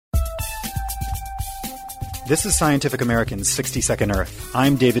This is Scientific American's 60-Second Earth.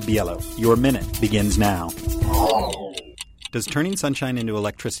 I'm David Biello. Your minute begins now. Does turning sunshine into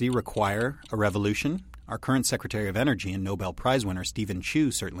electricity require a revolution? Our current Secretary of Energy and Nobel Prize winner Stephen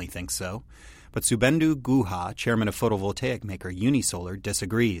Chu certainly thinks so. But Subhendu Guha, chairman of photovoltaic maker Unisolar,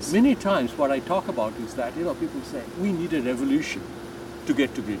 disagrees. Many times what I talk about is that, people say, we need a revolution to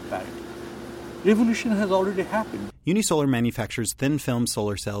get to grid parity. Revolution has already happened. Unisolar manufactures thin-film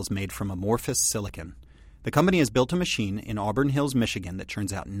solar cells made from amorphous silicon. The company has built a machine in Auburn Hills, Michigan that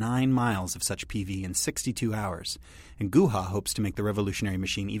churns out 9 miles of such PV in 62 hours. And Guha hopes to make the revolutionary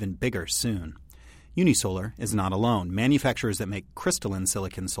machine even bigger soon. Unisolar is not alone. Manufacturers that make crystalline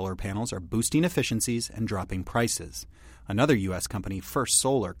silicon solar panels are boosting efficiencies and dropping prices. Another U.S. company, First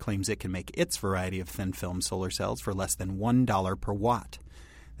Solar, claims it can make its variety of thin-film solar cells for less than $1 per watt.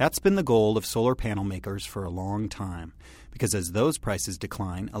 That's been the goal of solar panel makers for a long time, because as those prices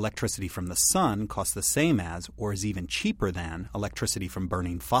decline, electricity from the sun costs the same as, or is even cheaper than, electricity from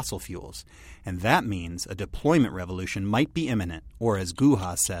burning fossil fuels. And that means a deployment revolution might be imminent, or as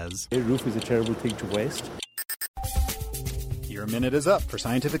Guha says, a roof is a terrible thing to waste. Your minute is up for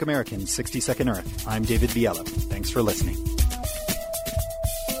Scientific American's 60-Second Earth. I'm David Biello. Thanks for listening.